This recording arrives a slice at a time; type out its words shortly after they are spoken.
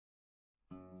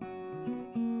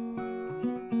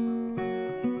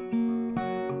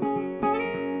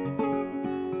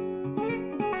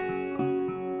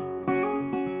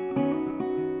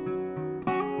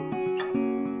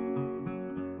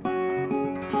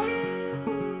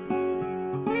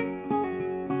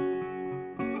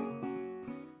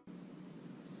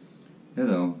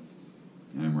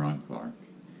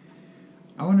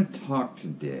talk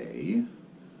today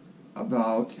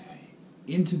about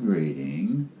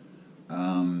integrating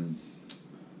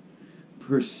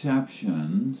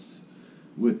perceptions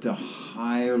with the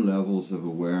higher levels of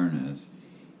awareness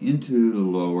into the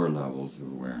lower levels of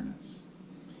awareness.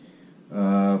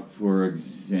 For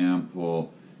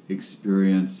example,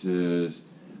 experiences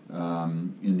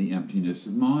in the emptiness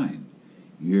of mind.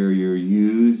 Here you're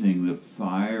using the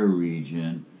fire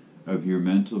region of your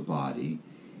mental body,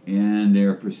 and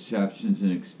there are perceptions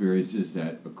and experiences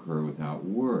that occur without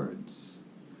words.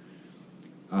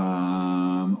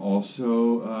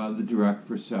 Also, the direct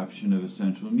perception of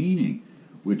essential meaning,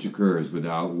 which occurs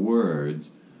without words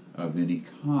of any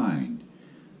kind.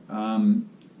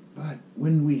 But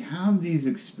when we have these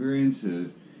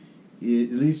experiences,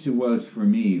 at least it was for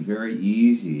me, very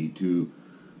easy to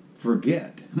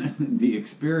forget the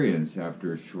experience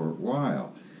after a short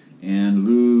while and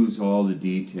lose all the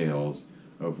details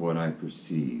of what I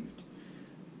perceived.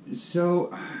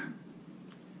 So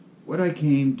what I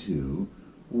came to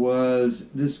was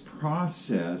this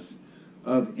process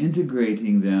of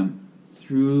integrating them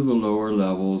through the lower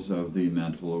levels of the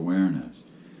mental awareness.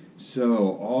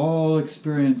 So all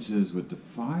experiences with the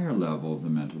fire level of the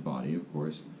mental body, of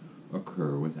course,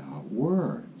 occur without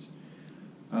words.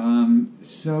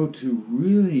 So to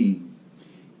really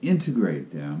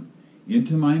integrate them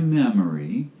into my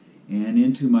memory and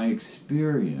into my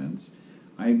experience,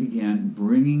 I began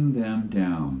bringing them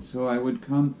down. So I would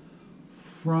come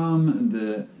from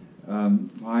the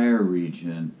fire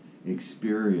region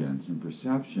experience and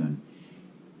perception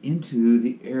into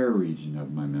the air region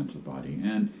of my mental body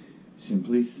and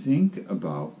simply think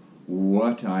about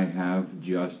what I have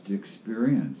just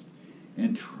experienced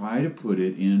and try to put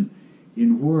it in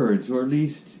words, or at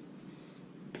least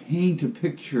paint a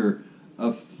picture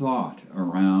of thought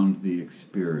around the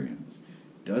experience.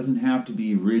 It doesn't have to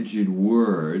be rigid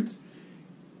words,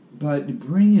 but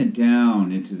bring it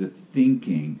down into the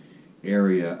thinking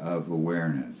area of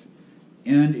awareness.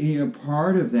 And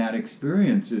part of that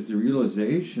experience is the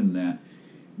realization that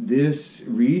this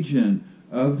region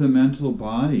of the mental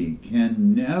body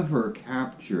can never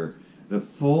capture the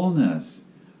fullness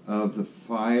of the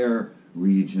fire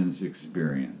region's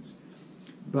experience.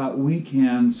 But we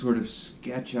can sort of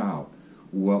sketch out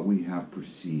what we have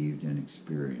perceived and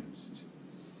experienced.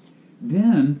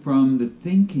 Then, from the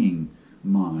thinking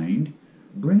mind,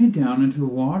 bring it down into the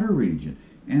water region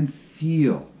and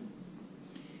feel.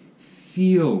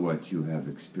 Feel what you have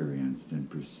experienced and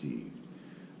perceived.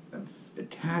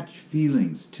 Attach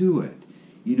feelings to it.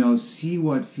 See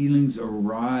what feelings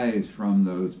arise from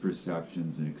those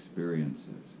perceptions and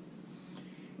experiences.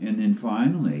 And then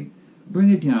finally, bring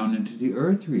it down into the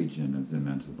earth region of the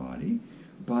mental body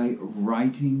by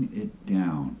writing it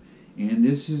down. And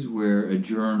this is where a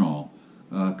journal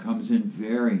comes in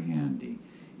very handy,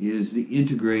 is the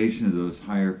integration of those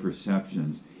higher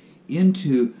perceptions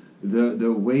into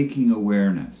the waking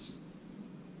awareness.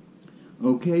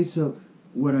 Okay, so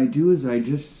what I do is I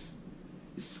just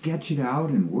sketch it out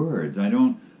in words. I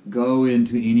don't go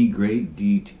into any great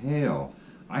detail.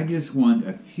 I just want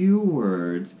a few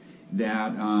words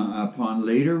that, upon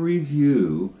later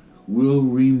review, will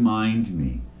remind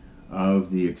me of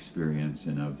the experience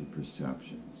and of the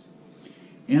perceptions.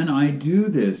 And I do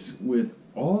this with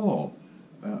all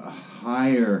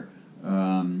higher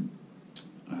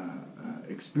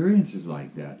experiences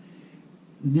like that.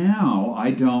 Now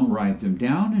I don't write them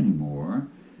down anymore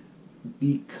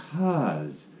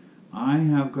because I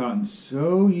have gotten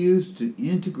so used to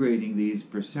integrating these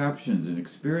perceptions and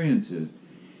experiences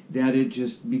that it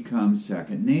just becomes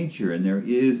second nature, and there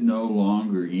is no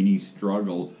longer any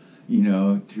struggle,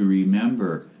 to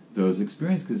remember those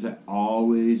experiences, because I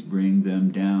always bring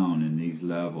them down in these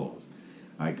levels.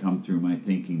 I come through my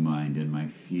thinking mind and my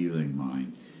feeling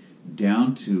mind,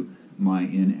 down to my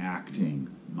enacting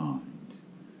mind,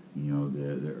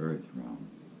 the earth realm.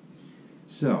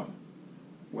 So,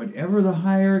 whatever the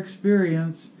higher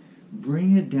experience,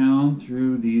 bring it down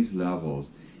through these levels,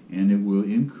 and it will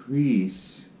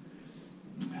increase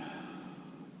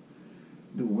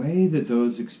the way that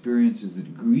those experiences, the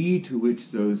degree to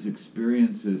which those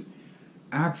experiences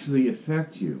actually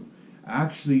affect you,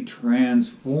 actually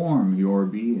transform your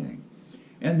being.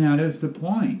 And that is the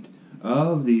point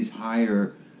of these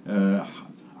higher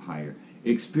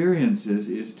experiences,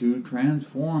 is to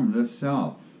transform the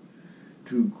self,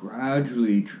 to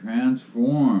gradually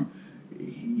transform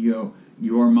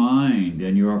your mind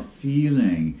and your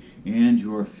feeling and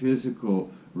your physical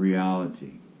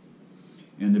reality.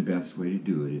 And the best way to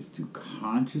do it is to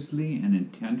consciously and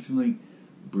intentionally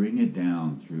bring it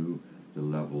down through the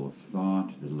level of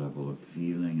thought, the level of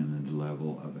feeling, and the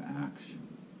level of action.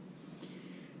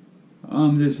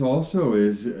 This also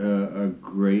is a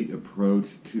great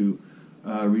approach to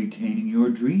retaining your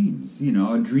dreams. You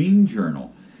know, a dream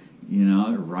journal. You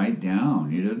know, write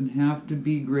down. It doesn't have to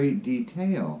be great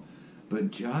detail,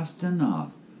 but just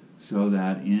enough so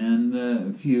that in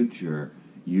the future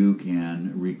you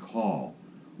can recall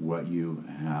what you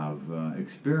have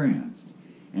experienced.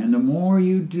 And the more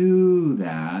you do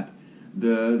that,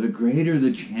 the greater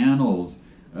the channels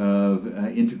of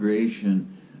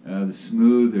integration, the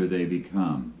smoother they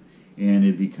become, and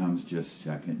it becomes just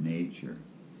second nature.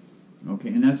 Okay,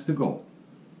 and that's the goal,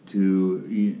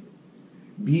 to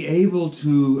be able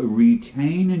to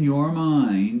retain in your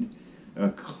mind a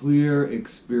clear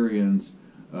experience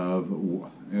of,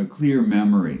 a clear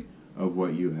memory of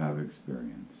what you have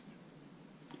experienced.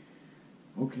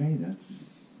 Okay, that's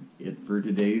it for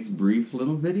today's brief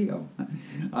little video.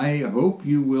 I hope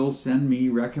you will send me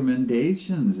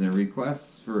recommendations and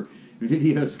requests for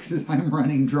videos because I'm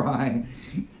running dry.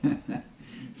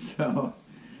 So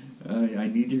I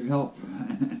need your help.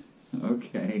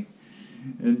 Okay,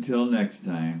 until next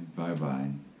time, bye-bye.